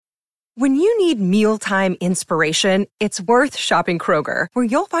When you need mealtime inspiration, it's worth shopping Kroger, where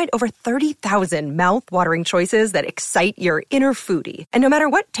you'll find over 30,000 mouth-watering choices that excite your inner foodie. And no matter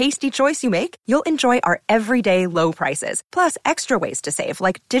what tasty choice you make, you'll enjoy our everyday low prices, plus extra ways to save,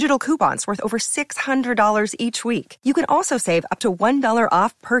 like digital coupons worth over $600 each week. You can also save up to $1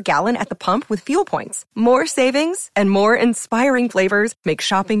 off per gallon at the pump with fuel points. More savings and more inspiring flavors make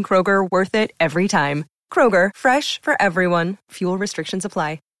shopping Kroger worth it every time. Kroger, fresh for everyone. Fuel restrictions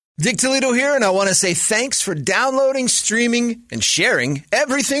apply. Dick Toledo here, and I want to say thanks for downloading, streaming, and sharing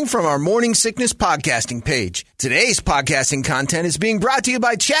everything from our Morning Sickness podcasting page. Today's podcasting content is being brought to you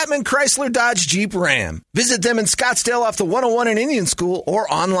by Chapman Chrysler Dodge Jeep Ram. Visit them in Scottsdale off the 101 in Indian School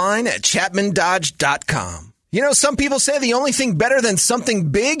or online at chapmandodge.com. You know, some people say the only thing better than something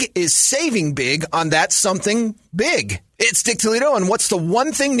big is saving big on that something big. It's Dick Toledo, and what's the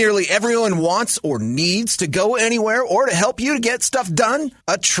one thing nearly everyone wants or needs to go anywhere or to help you to get stuff done?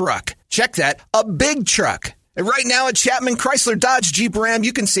 A truck. Check that, a big truck. And right now at Chapman Chrysler Dodge Jeep Ram,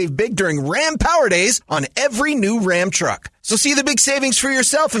 you can save big during Ram Power Days on every new Ram truck. So see the big savings for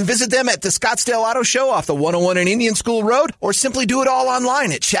yourself and visit them at the Scottsdale Auto Show off the 101 in Indian School Road, or simply do it all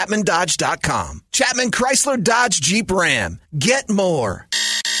online at chapmandodge.com. Chapman Chrysler Dodge Jeep Ram. Get more.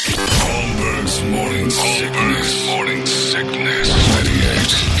 Holmberg's Morning Sickness. Morning Sickness. 98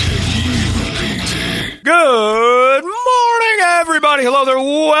 KUPD. Good morning, everybody. Hello there.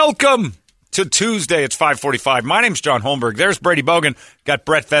 Welcome to Tuesday. It's 5:45. My name's John Holmberg. There's Brady Bogan. Got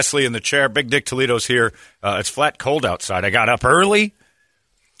Brett Vesley in the chair. Big Dick Toledo's here. It's flat cold outside. I got up early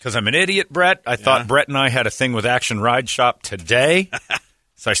because I'm an idiot, Brett. I thought Brett and I had a thing with Action Ride Shop today.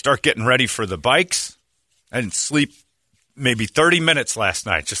 So I start getting ready for the bikes. I didn't sleep maybe 30 minutes last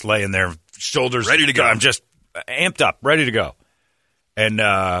night, just laying there, shoulders ready to go. I'm just amped up, ready to go. And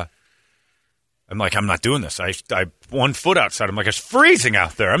I'm like, I'm not doing this. I 1 foot outside. I'm like, it's freezing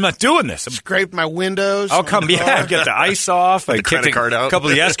out there. I'm not doing this. Scrape my windows. I'll come, get the ice off. I kicked a couple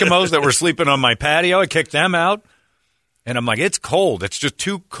of the Eskimos that were sleeping on my patio. I kicked them out. And I'm like, it's cold. It's just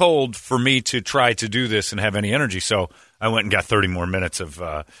too cold for me to try to do this and have any energy. So I went and got 30 more minutes of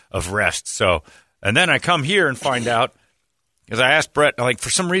rest. So, and then I come here and find out, because I asked Brett, like, for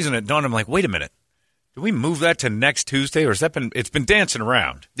some reason it dawned, I'm like, wait a minute. Did we move that to next Tuesday, or has that been? It's been dancing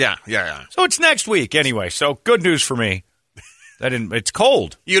around. Yeah. So it's next week anyway. So good news for me. It's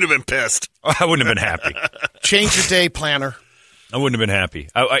cold. You'd have been pissed. I wouldn't have been happy. Change your day planner. I wouldn't have been happy.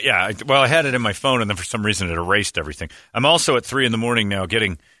 I had it in my phone, and then for some reason it erased everything. I'm also at 3 a.m. now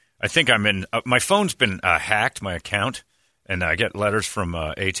getting. I think I'm in. My phone's been hacked, my account, and I get letters from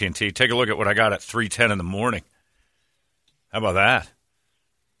AT&T. Take a look at what I got at 3:10 in the morning. How about that?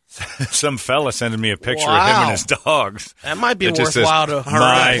 Some fella sending me a picture of him and his dogs. That might be worthwhile to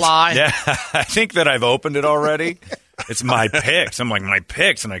reply. Yeah, I think that I've opened it already. It's my pics. I'm like, my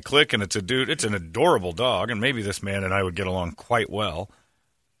pics, and I click, and it's a dude. It's an adorable dog, and maybe this man and I would get along quite well.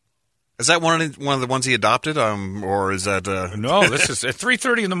 Is that one of the ones he adopted, or is that? No, this is at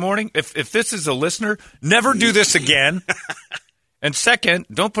 3:30 in the morning. If this is a listener, never do this again. And second,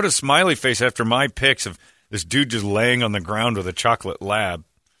 don't put a smiley face after my pics of this dude just laying on the ground with a chocolate lab.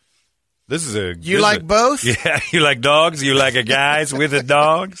 You like both? Yeah, you like dogs? You like a guys with the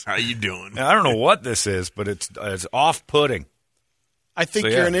dogs? How you doing? I don't know what this is, but it's off-putting. I think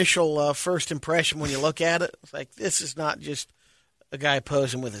your initial first impression when you look at it, it's like, this is not just a guy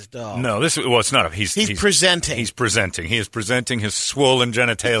posing with his dog. No, it's not. He's presenting. He's presenting. He is presenting his swollen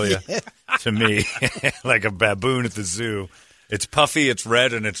genitalia to me like a baboon at the zoo. It's puffy, it's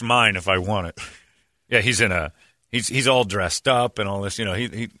red, and it's mine if I want it. Yeah, he's all dressed up and all this. You know,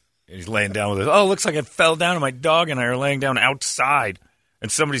 he's laying down with it. Oh, looks like I fell down, and my dog and I are laying down outside,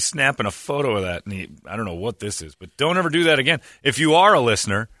 and somebody's snapping a photo of that. And I don't know what this is, but don't ever do that again. If you are a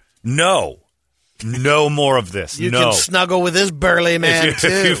listener, no more of this. You can snuggle with this burly man, too.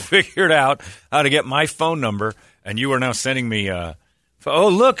 If you figured out how to get my phone number, and you are now sending me, oh,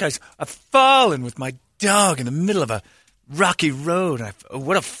 look, I've fallen with my dog in the middle of a rocky road.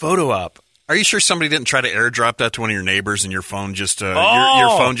 What a photo op. Are you sure somebody didn't try to airdrop that to one of your neighbors and your phone just your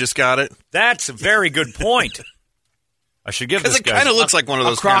phone just got it? That's a very good point. I should give this guy. Because it kind of looks like one of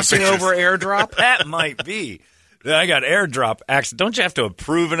those crossing over airdrop. That might be. I got airdrop access. Don't you have to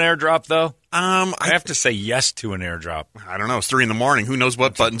approve an airdrop though? I have to say yes to an airdrop. I don't know. It's 3 a.m. Who knows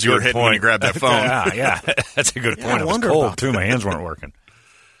what buttons you were hitting when you grabbed that phone? Yeah, that's a good point. It was cold too. My hands weren't working.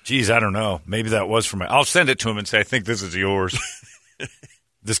 Geez, I don't know. Maybe that was for my. I'll send it to him and say, I think this is yours.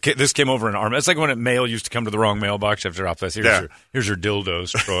 This came over an arm. It's like when mail used to come to the wrong mailbox. You have to drop this. Here's your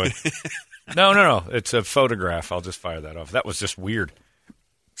dildos, Troy. No. It's a photograph. I'll just fire that off. That was just weird.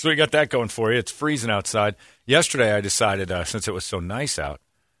 So you got that going for you. It's freezing outside. Yesterday I decided, since it was so nice out,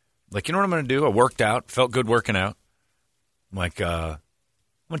 Like, you know what I'm going to do? I worked out, felt good working out. I'm like, I'm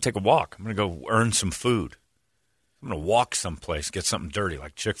going to take a walk. I'm going to go earn some food. I'm going to walk someplace, get something dirty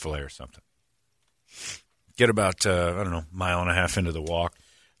like Chick-fil-A or something. Get about, a mile and a half into the walk.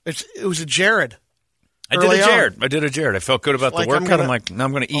 It was a Jared. I did a Jared. I felt good about the workout. I'm like, now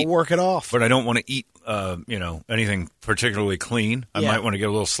I'm going to eat. I'll work it off. But I don't want to eat, anything particularly clean. I might want to get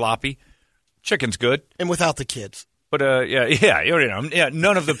a little sloppy. Chicken's good. And without the kids. But, none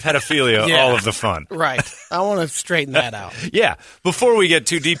of the pedophilia, all of the fun. Right. I want to straighten that out. Yeah. Before we get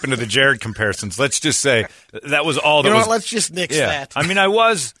too deep into the Jared comparisons, let's just say that was all that was. Let's just nix that. I mean, I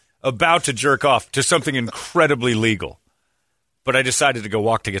was about to jerk off to something incredibly legal, but I decided to go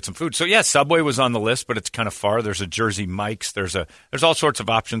walk to get some food. So, yeah, Subway was on the list, but it's kind of far. There's a Jersey Mike's. There's all sorts of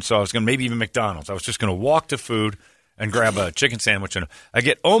options. So I was going to maybe even McDonald's. I was just going to walk to food and grab a chicken sandwich. And I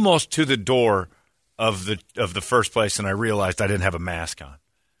get almost to the door of the first place, and I realized I didn't have a mask on.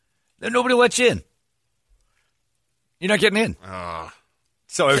 Then nobody lets you in. You're not getting in.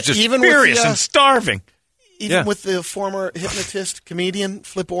 So I was just furious and starving. Even with the former hypnotist comedian,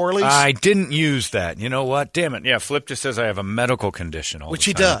 Flip Orleys? I didn't use that. You know what? Damn it. Yeah, Flip just says I have a medical condition all Which the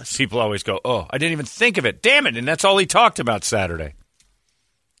he time. does. People always go, I didn't even think of it. Damn it. And that's all he talked about Saturday.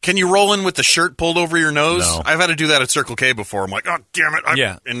 Can you roll in with the shirt pulled over your nose? No. I've had to do that at Circle K before. I'm like, oh, damn it.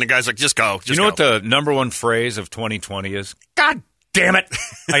 Yeah. And the guy's like, just go. You know what the number one phrase of 2020 is? God damn it.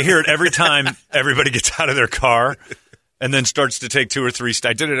 I hear it every time everybody gets out of their car and then starts to take 2 or 3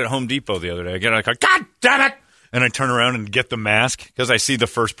 steps. I did it at Home Depot the other day. I get out of the car, God damn it. And I turn around and get the mask because I see the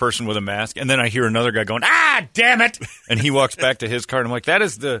first person with a mask. And then I hear another guy going, damn it. And he walks back to his car. And I'm like, that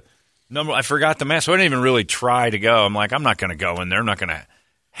is the number. I forgot the mask. So I didn't even really try to go. I'm like, I'm not going to go in there. I'm not going to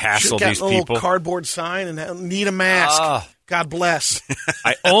hassle these people. A little cardboard sign and need a mask. God bless.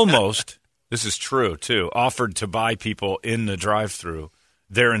 I almost, this is true too, offered to buy people in the drive-thru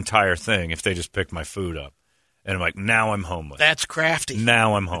their entire thing if they just picked my food up. And I'm like, now I'm homeless. That's crafty.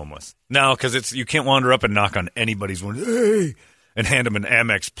 Now I'm homeless. No, because you can't wander up and knock on anybody's window. Hey, and hand them an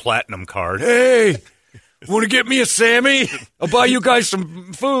Amex Platinum card. Hey, want to get me a Sammy? I'll buy you guys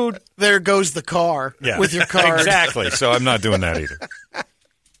some food. There goes the car with your card. Exactly. So I'm not doing that either.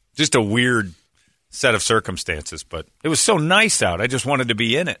 Just a weird set of circumstances, but it was so nice out. I just wanted to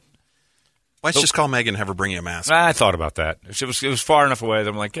be in it. Let's just call Megan and have her bring you a mask. I thought about that. It was far enough away that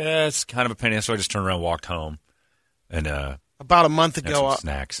I'm like, it's kind of a pain. So I just turned around and walked home. And about a month ago,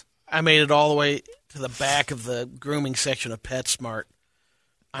 snacks. I made it all the way to the back of the grooming section of PetSmart.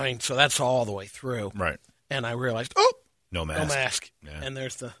 I mean, so that's all the way through. Right. And I realized, no mask. No mask. Yeah. And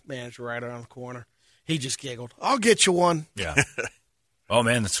there's the manager right around the corner. He just giggled, I'll get you one. Yeah. Oh,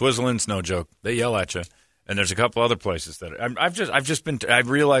 man, the Switzerland's no joke. They yell at you. And there's a couple other places that I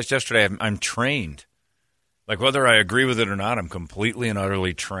realized yesterday I'm trained. Like, whether I agree with it or not, I'm completely and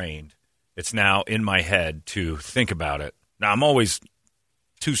utterly trained. It's now in my head to think about it. Now, I'm always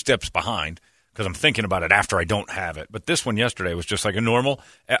 2 steps behind because I'm thinking about it after I don't have it. But this one yesterday was just like a normal.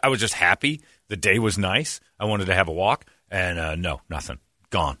 I was just happy. The day was nice. I wanted to have a walk. And no, nothing.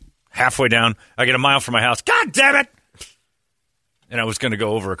 Gone. Halfway down, I get a mile from my house. God damn it! And I was going to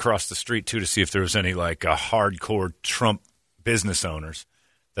go over across the street, too, to see if there was any, hardcore Trump business owners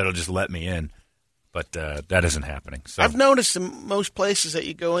that'll just let me in. But that isn't happening. So I've noticed in most places that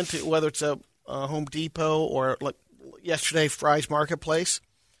you go into, whether it's a Home Depot or, like yesterday, Fry's Marketplace,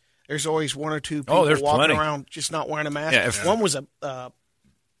 there's always 1 or 2 people walking around just not wearing a mask. Yeah, one was a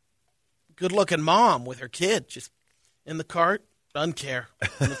good-looking mom with her kid just in the cart, doesn't care.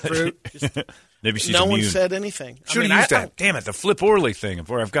 In the fruit, just maybe she's no immune. one said anything. Should have used that. Damn it, the Flip Orley thing of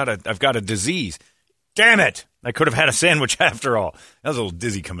where I've got a disease. Damn it! I could have had a sandwich after all. I was a little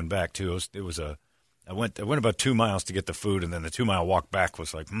dizzy coming back too. I went about 2 miles to get the food, and then the 2-mile walk back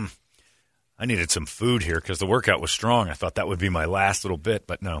was like, I needed some food here because the workout was strong. I thought that would be my last little bit,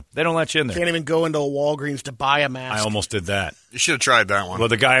 but no, they don't let you in there. Can't even go into a Walgreens to buy a mask. I almost did that. You should have tried that one. Well,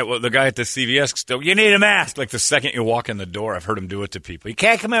 the guy at the CVS still, you need a mask. Like the second you walk in the door, I've heard him do it to people. You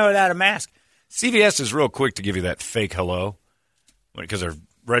can't come in without a mask. CVS is real quick to give you that fake hello because their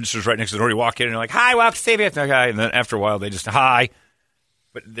register's right next to the door. You walk in and you're like, hi, welcome to CVS. And then after a while, they just, hi.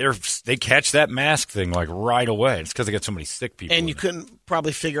 But they catch that mask thing like right away. It's because they got so many sick people. And you couldn't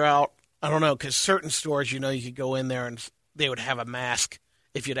probably figure out, I don't know, because certain stores, you could go in there and they would have a mask.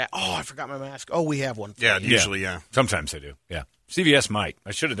 If you'd I forgot my mask. Oh, we have one. Yeah, usually, yeah. Sometimes they do, yeah. CVS might.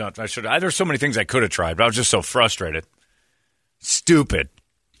 I should have done. There's so many things I could have tried, but I was just so frustrated. Stupid.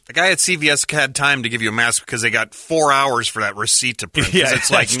 The guy at CVS had time to give you a mask because they got 4 hours for that receipt to print. Yeah,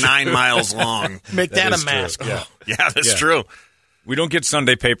 it's like 9 miles long. Make that a mask. Yeah, that's true. We don't get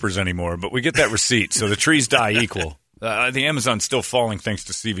Sunday papers anymore, but we get that receipt, so the trees die equal. The Amazon's still falling thanks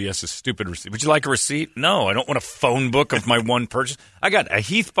to CVS's stupid receipt. Would you like a receipt? No, I don't want a phone book of my one purchase. I got a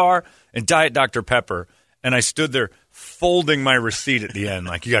Heath bar and Diet Dr. Pepper, and I stood there folding my receipt at the end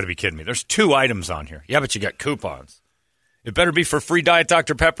like, you got to be kidding me. There's 2 items on here. Yeah, but you got coupons. It better be for free Diet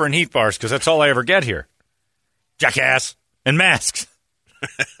Dr. Pepper and Heath bars because that's all I ever get here. Jackass. And masks.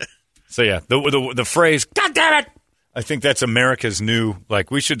 So, yeah, the phrase, God damn it, I think that's America's new,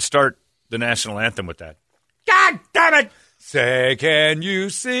 like, we should start the national anthem with that. God damn it! Say, can you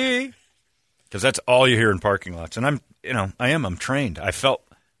see? Because that's all you hear in parking lots. And I'm trained. I felt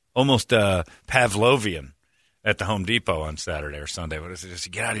almost Pavlovian at the Home Depot on Saturday or Sunday. What is it? Just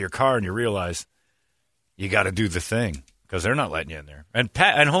you get out of your car and you realize you got to do the thing because they're not letting you in there. And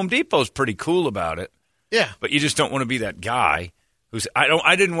Home Depot's pretty cool about it. Yeah. But you just don't want to be that guy who's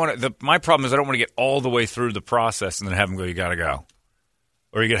my problem is I don't want to get all the way through the process and then have them go, you got to go.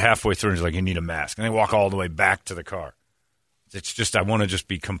 Or you get halfway through and he's like, you need a mask. And they walk all the way back to the car. It's just, I want to just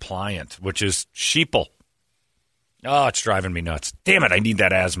be compliant, which is sheeple. Oh, it's driving me nuts. Damn it, I need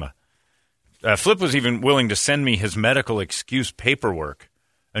that asthma. Flip was even willing to send me his medical excuse paperwork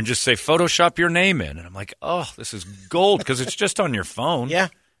and just say, Photoshop your name in. And I'm like, oh, this is gold because it's just on your phone. Yeah.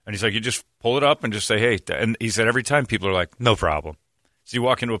 And he's like, you just pull it up and just say, hey. And he said every time people are like, no problem. So you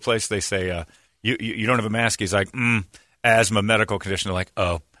walk into a place, they say, you don't have a mask. He's like, asthma, medical condition. They're like,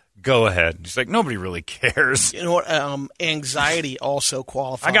 oh, go ahead. He's like, nobody really cares. You know what? Anxiety also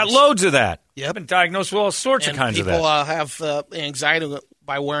qualifies. I got loads of that. Yep. I've been diagnosed with all sorts of kinds of that. People have anxiety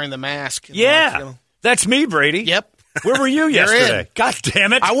by wearing the mask. Yeah. That's me, Brady. Yep. Where were you yesterday? God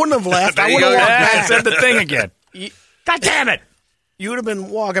damn it. I wouldn't have left. I would have walked back. I said the thing again. God damn it. You would have been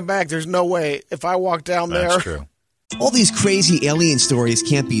walking back. There's no way. If I walked down there. That's true. All these crazy alien stories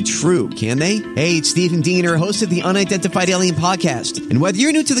can't be true, can they? Hey, it's Stephen Diener, host of the Unidentified Alien Podcast. And whether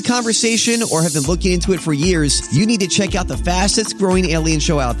you're new to the conversation or have been looking into it for years, you need to check out the fastest growing alien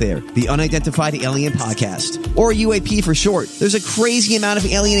show out there, the Unidentified Alien Podcast, or UAP for short. There's a crazy amount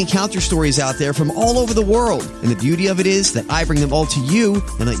of alien encounter stories out there from all over the world. And the beauty of it is that I bring them all to you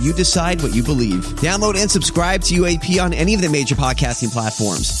and let you decide what you believe. Download and subscribe to UAP on any of the major podcasting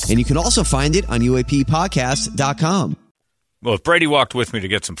platforms. And you can also find it on UAPpodcast.com. Well, if Brady walked with me to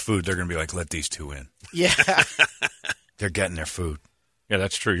get some food, they're going to be like, let these 2 in. Yeah. They're getting their food. Yeah,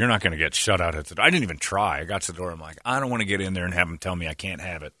 that's true. You're not going to get shut out at the door. I didn't even try. I got to the door. I'm like, I don't want to get in there and have them tell me I can't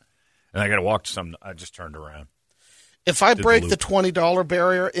have it. And I got to walk to some. I just turned around. If I break the $20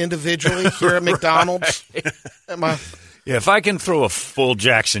 barrier individually here at McDonald's, yeah, if I can throw a full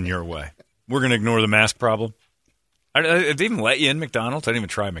Jackson your way, we're going to ignore the mask problem. Did they even let you in McDonald's? I didn't even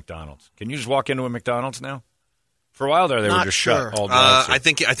try McDonald's. Can you just walk into a McDonald's now? For a while there, they were just shut all day. I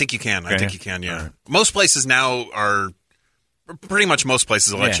think you can. Okay. I think you can, yeah. Right. Most places now are pretty much most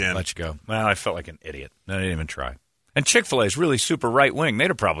places will let you in. Let you go. Well, I felt like an idiot. I didn't even try. And Chick-fil-A is really super right-wing. They'd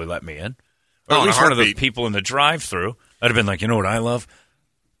have probably let me in. Or at least one of the people in the drive-thru. I'd have been like, you know what I love?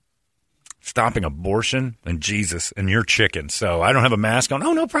 Stopping abortion and Jesus and your chicken. So I don't have a mask on.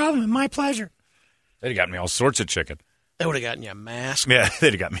 Oh, no problem. My pleasure. They'd have gotten me all sorts of chicken. They would have gotten you a mask. Yeah,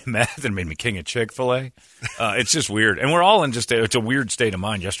 they'd have got me a mask and made me king of Chick-fil-A. It's just weird. And we're all in it's a weird state of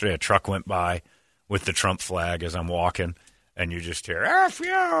mind. Yesterday, a truck went by with the Trump flag as I'm walking, and you just hear, F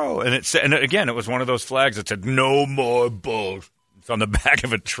you! And again, it was one of those flags that said, no more bull. It's on the back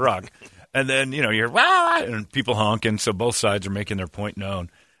of a truck. And then, you hear, wow, and people honking, so both sides are making their point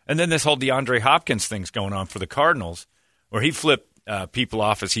known. And then this whole DeAndre Hopkins thing's going on for the Cardinals, where he flipped people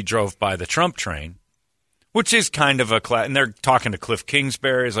off as he drove by the Trump train. Which is kind of a class. And they're talking to Cliff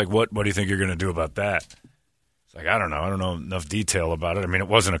Kingsbury. It's like, what do you think you're going to do about that? It's like, I don't know. I don't know enough detail about it. I mean, it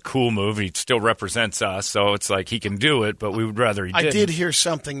wasn't a cool move. He still represents us. So it's like he can do it, but we would rather he didn't. I did hear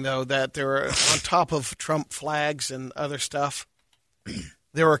something, though, that there were, on top of Trump flags and other stuff,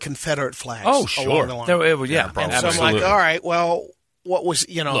 there were Confederate flags. Oh, sure. Along the line. Yeah, and so I'm like, all right, well, what was,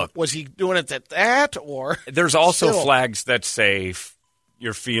 look, was he doing it at that? Or there's also flags that say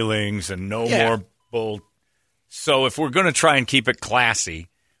your feelings and no more bull. So if we're going to try and keep it classy,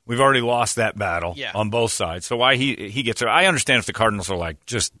 we've already lost that battle on both sides. So why he gets it? I understand if the Cardinals are like,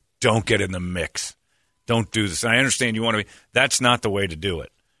 just don't get in the mix. Don't do this. And I understand you want to be. That's not the way to do it.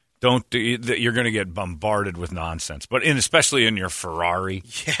 You're going to get bombarded with nonsense. But especially in your Ferrari,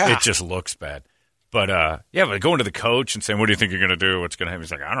 it just looks bad. But, but going to the coach and saying, what do you think you're going to do? What's going to happen?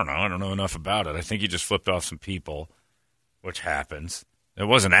 He's like, I don't know. I don't know enough about it. I think he just flipped off some people, which happens. It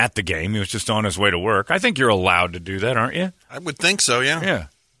wasn't at the game. He was just on his way to work. I think you're allowed to do that, aren't you? I would think so, yeah. Yeah.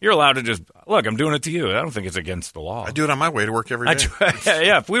 You're allowed to just, look, I'm doing it to you. I don't think it's against the law. I do it on my way to work every day.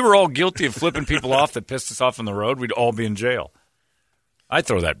 Yeah, if we were all guilty of flipping people off that pissed us off on the road, we'd all be in jail. I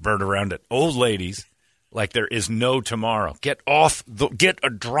throw that bird around at old ladies like there is no tomorrow. Get a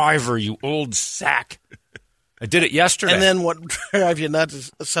driver, you old sack. I did it yesterday. And then what drives you nuts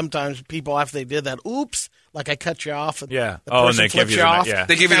is sometimes people, after they did that, oops, like I cut you off. And yeah. The and they give you the off. yeah.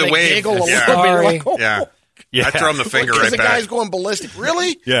 They give you the wave. Yeah. Yeah. I throw them the finger right back. Because the guy's going ballistic.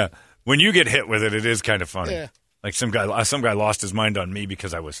 Really? Yeah. When you get hit with it, it is kind of funny. Yeah. Like some guy lost his mind on me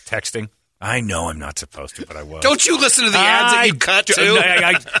because I was texting. I know I'm not supposed to, but I was. Don't you listen to the ads that you cut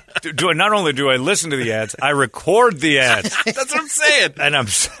to? Not only do I listen to the ads, I record the ads. That's what I'm saying. And I'm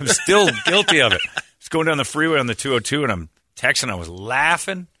still guilty of it. I was going down the freeway on the 202, and I'm texting. I was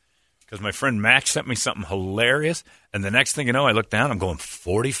laughing because my friend Max sent me something hilarious. And the next thing you know, I look down. I'm going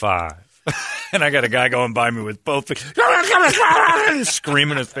 45. And I got a guy going by me with both fingers,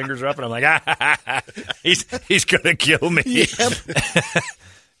 screaming his fingers up. And I'm like, he's going to kill me. Yep.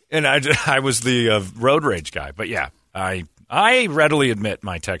 And I was the road rage guy. But, yeah, I readily admit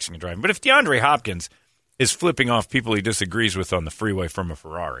my texting and driving. But if DeAndre Hopkins is flipping off people he disagrees with on the freeway from a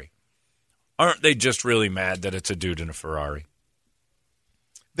Ferrari, aren't they just really mad that it's a dude in a Ferrari?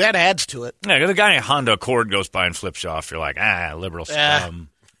 That adds to it. Yeah, the guy in a Honda Accord goes by and flips you off. You're like, liberal scum.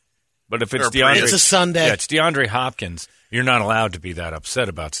 But if it's DeAndre, it's a Sunday. Yeah, it's DeAndre Hopkins. You're not allowed to be that upset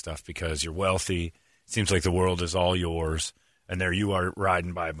about stuff because you're wealthy. It seems like the world is all yours. And there you are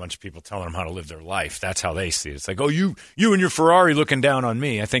riding by a bunch of people telling them how to live their life. That's how they see it. It's like, oh, you and your Ferrari looking down on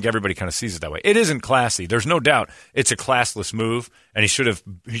me. I think everybody kind of sees it that way. It isn't classy. There's no doubt it's a classless move, and he should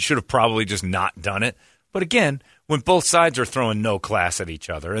have probably just not done it. But again, when both sides are throwing no class at each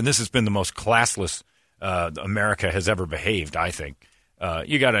other, and this has been the most classless America has ever behaved, I think,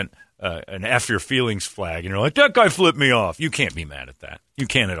 you got an F your feelings flag, and you're like, that guy flipped me off. You can't be mad at that. You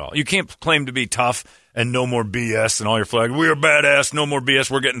can't at all. You can't claim to be tough and no more BS and all your flags. We are badass, no more BS,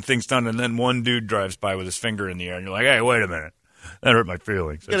 we're getting things done. And then one dude drives by with his finger in the air, and you're like, hey, wait a minute. That hurt my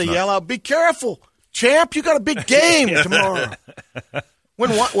feelings. You got to yell out, be careful. Champ, you got a big game tomorrow.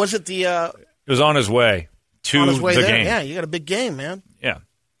 When was it the... it was on his way to the game. Yeah, you got a big game, man. Yeah.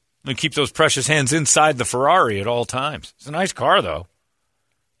 And keep those precious hands inside the Ferrari at all times. It's a nice car, though.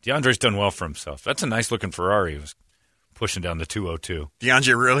 DeAndre's done well for himself. That's a nice-looking Ferrari. He was pushing down the 202.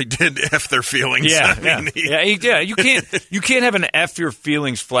 DeAndre really did F their feelings. Yeah, yeah. You can't have an F your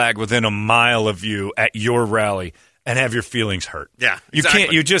feelings flag within a mile of you at your rally and have your feelings hurt. Yeah,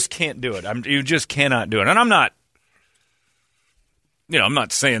 exactly. You just can't do it. You just cannot do it. And I'm not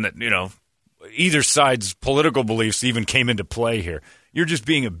saying that, either side's political beliefs even came into play here. You're just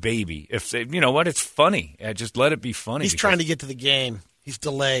being a baby. If you know what, it's funny. Just let it be funny. He's trying to get to the game. He's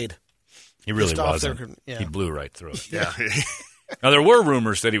delayed. He really wasn't. Yeah. He blew right through it. Yeah. Now, there were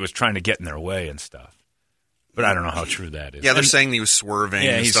rumors that he was trying to get in their way and stuff. But I don't know how true that is. Yeah, they're saying he was swerving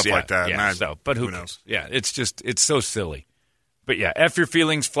and stuff like that. Yeah, but who knows? Yeah, it's so silly. But yeah, F your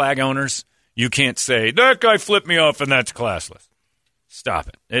feelings, flag owners. You can't say, that guy flipped me off and that's classless. Stop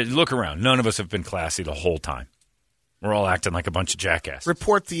it. Look around. None of us have been classy the whole time. We're all acting like a bunch of jackasses.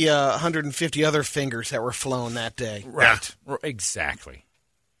 Report the 150 other fingers that were flown that day. Right. Yeah. Exactly.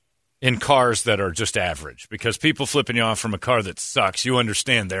 In cars that are just average. Because people flipping you off from a car that sucks, you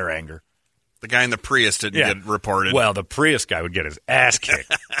understand their anger. The guy in the Prius didn't get reported. Well, the Prius guy would get his ass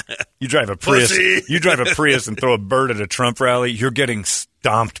kicked. You drive a Prius. You drive a Prius and throw a bird at a Trump rally, you're getting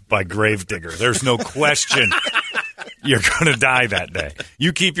stomped by Gravedigger. There's no question you're going to die that day.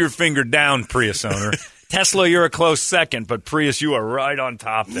 You keep your finger down, Prius owner. Tesla, you're a close second, but Prius, you are right on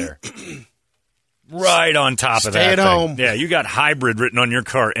top there. Right on top of that. Stay at home. Yeah, you got hybrid written on your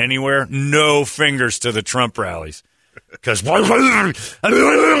car anywhere. No fingers to the Trump rallies. Because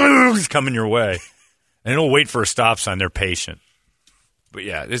it's coming your way. And it'll wait for a stop sign. They're patient. But,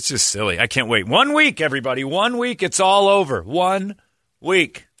 yeah, it's just silly. I can't wait. 1 week, everybody. 1 week. It's all over. 1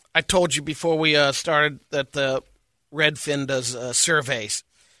 week. I told you before we started that the Redfin does surveys.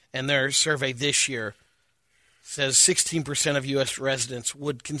 And their survey this year says 16% of U.S. residents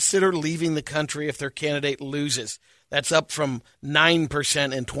would consider leaving the country if their candidate loses. That's up from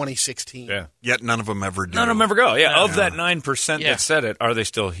 9% in 2016. Yeah. Yet none of them ever do. None of them ever go. Yeah, of that 9% that said it, are they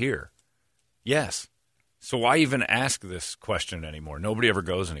still here? Yes. So why even ask this question anymore? Nobody ever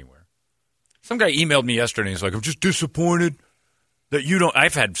goes anywhere. Some guy emailed me yesterday and he's like, I'm just disappointed that you don't –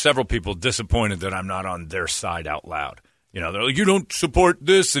 I've had several people disappointed that I'm not on their side out loud. They're like, you don't support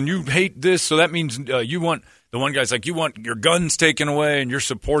this and you hate this, so that means you want – the one guy's like, you want your guns taken away and you're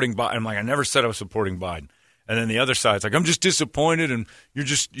supporting Biden. I'm like, I never said I was supporting Biden. And then the other side's like, I'm just disappointed and you're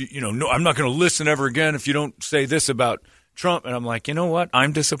just, no, I'm not going to listen ever again if you don't say this about Trump. And I'm like, you know what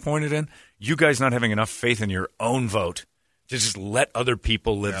I'm disappointed in? You guys not having enough faith in your own vote to just let other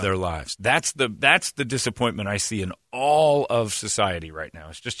people live their lives. That's the disappointment I see in all of society right now.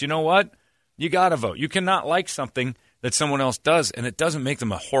 It's just, you know what? You got to vote. You cannot like something that someone else does, and it doesn't make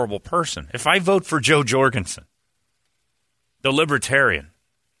them a horrible person. If I vote for Joe Jorgensen, the libertarian,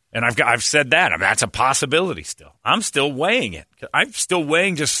 and I've said that. I mean, that's a possibility still. I'm still weighing it. I'm still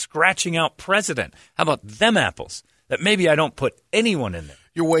weighing just scratching out president. How about them apples? That maybe I don't put anyone in there.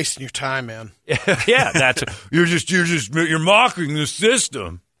 You're wasting your time, man. Yeah, you're mocking the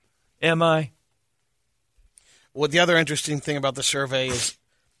system. Am I? Well, the other interesting thing about the survey is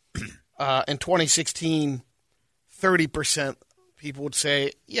in 2016, 30% people would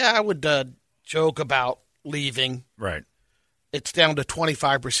say, yeah, I would joke about leaving. Right. It's down to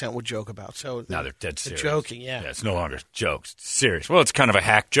 25% would joke about. So now they're dead serious. They're joking, yeah. It's no longer jokes. It's serious. Well, it's kind of a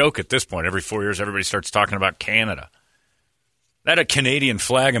hack joke at this point. Every 4 years, everybody starts talking about Canada. That a Canadian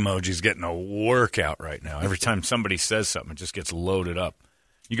flag emoji is getting a workout right now. Every time somebody says something, it just gets loaded up.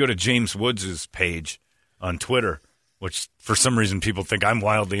 You go to James Woods' page on Twitter, which for some reason people think I'm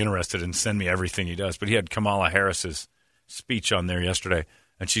wildly interested and send me everything he does. But he had Kamala Harris's speech on there yesterday,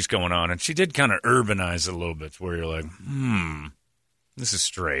 and she's going on. And she did kind of urbanize it a little bit where you're like, this is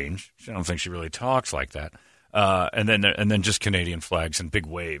strange. I don't think she really talks like that. And then just Canadian flags and big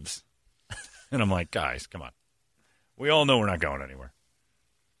waves. And I'm like, guys, come on. We all know we're not going anywhere.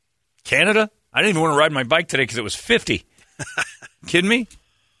 Canada? I didn't even want to ride my bike today because it was 50. Kidding me?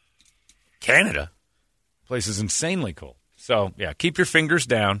 Canada? Place is insanely cold. So, yeah, keep your fingers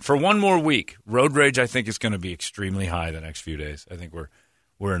down. For one more week, road rage, I think, is going to be extremely high the next few days. I think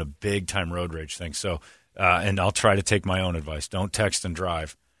we're in a big-time road rage thing. So, and I'll try to take my own advice. Don't text and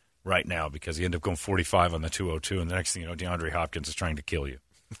drive right now because you end up going 45 on the 202, and the next thing you know, DeAndre Hopkins is trying to kill you.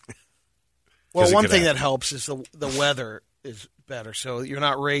 Well, one thing that helps is the weather is better, so you're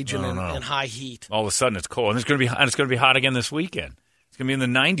not raging in high heat. All of a sudden, it's cold, and it's going to be hot again this weekend. It's going to be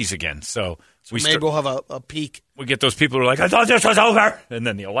in the 90s again. So maybe we'll have a peak. We get those people who are like, I thought this was over, and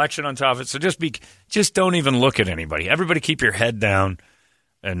then the election on top of it. So just don't even look at anybody. Everybody, keep your head down,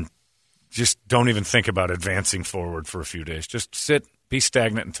 and just don't even think about advancing forward for a few days. Just sit, be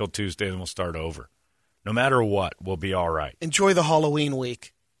stagnant until Tuesday, and we'll start over. No matter what, we'll be all right. Enjoy the Halloween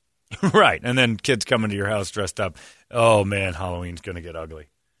week. Right, and then kids coming to your house dressed up. Oh, man, Halloween's going to get ugly.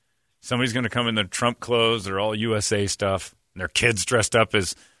 Somebody's going to come in their Trump clothes. They're all USA stuff. And their kids dressed up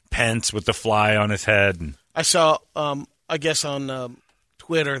as Pence with the fly on his head. And I saw, I guess on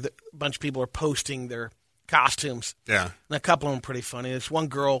Twitter, that a bunch of people are posting their costumes. Yeah. And a couple of them are pretty funny. This one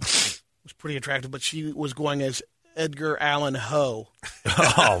girl was pretty attractive, but she was going as Edgar Allan Poe.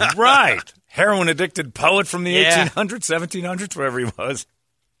 Oh, right. Heroin-addicted poet from the 1800s, 1700s, wherever he was.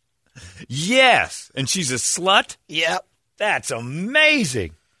 Yes. And she's a slut? Yep. That's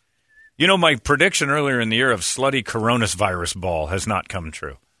amazing. You know, my prediction earlier in the year of slutty coronavirus ball has not come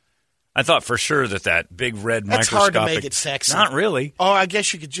true. I thought for sure that big red That's microscopic... That's hard to make it sexy. Not really. Oh, I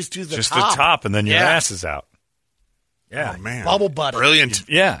guess you could just do the top. Just the top, and then your ass is out. Yeah. Oh, man. Bubble butter. Brilliant.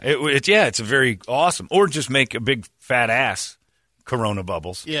 Yeah. It's a very awesome. Or just make a big fat ass corona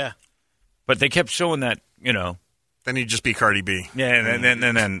bubbles. Yeah. But they kept showing that, you know... Then you'd just be Cardi B. Yeah, and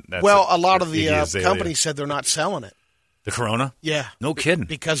then that's well, a lot of the companies said they're not selling it. The Corona? Yeah. No kidding.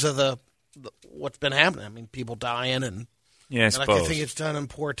 Because of the what's been happening. I mean, people dying and I suppose. I think it's done in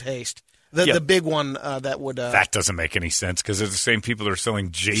poor taste. The big one that would that doesn't make any sense because they're the same people that are selling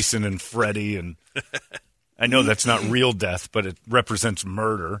Jason and Freddy, and I know that's not real death, but it represents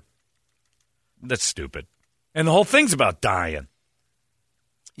murder. That's stupid. And the whole thing's about dying.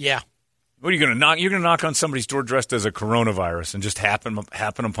 Yeah. What are you going to knock? You're going to knock on somebody's door dressed as a coronavirus and just happen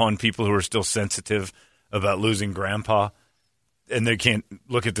upon people who are still sensitive about losing grandpa, and they can't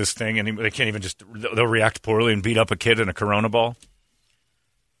look at this thing and they can't even they'll react poorly and beat up a kid in a Corona ball.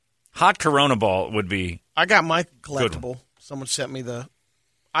 Hot Corona ball would be. I got my collectible. Someone sent me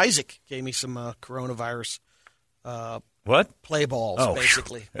Isaac gave me some coronavirus. What? Play balls,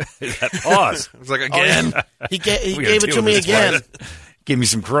 basically. That pause. I was like, again? He gave it to me again. Give me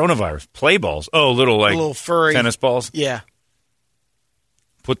some coronavirus. Play balls. Oh, little furry tennis balls? Yeah.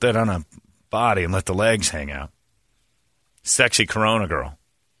 Put that on a body and let the legs hang out. Sexy Corona girl.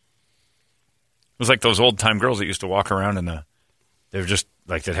 It was like those old-time girls that used to walk around they were just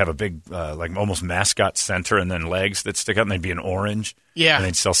like they'd have a big, like almost mascot center and then legs that stick out and they'd be an orange. Yeah. And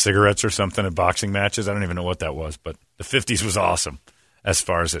they'd sell cigarettes or something at boxing matches. I don't even know what that was, but the 50s was awesome as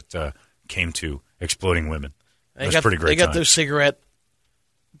far as it came to exploding women. It was pretty great. They got those cigarette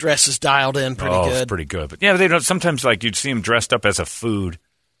dresses dialed in pretty good. It's pretty good. But yeah, they don't. Sometimes like you'd see them dressed up as a food.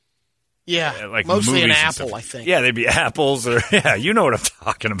 Yeah, like mostly an apple, I think. Yeah, they'd be apples or you know what I'm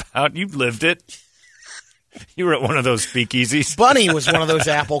talking about. You've lived it. You were at one of those speakeasies. Bunny was one of those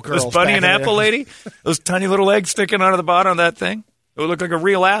apple girls. Was Bunny an apple lady? Those tiny little eggs sticking out of the bottom of that thing? It would look like a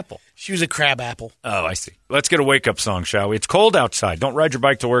real apple. She was a crab apple. Oh, I see. Let's get a wake-up song, shall we? It's cold outside. Don't ride your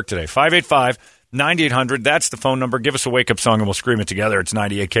bike to work today. 585-9800. That's the phone number. Give us a wake-up song, and we'll scream it together. It's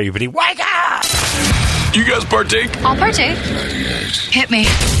 98 KUPD. Wake up! You guys partake? I'll partake. 98. Hit me.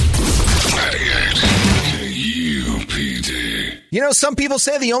 98 KUPD. You know, some people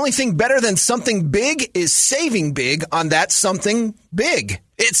say the only thing better than something big is saving big on that something big.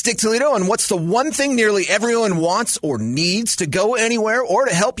 It's Dick Toledo, and what's the one thing nearly everyone wants or needs to go anywhere or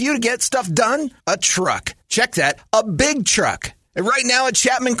to help you to get stuff done? A truck. Check that, a big truck. And right now at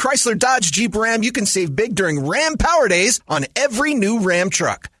Chapman Chrysler Dodge Jeep Ram, you can save big during Ram Power Days on every new Ram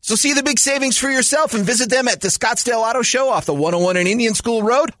truck. So see the big savings for yourself and visit them at the Scottsdale Auto Show off the 101 and Indian School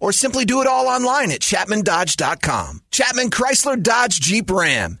Road, or simply do it all online at ChapmanDodge.com. Chapman Chrysler Dodge Jeep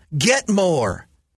Ram. Get more.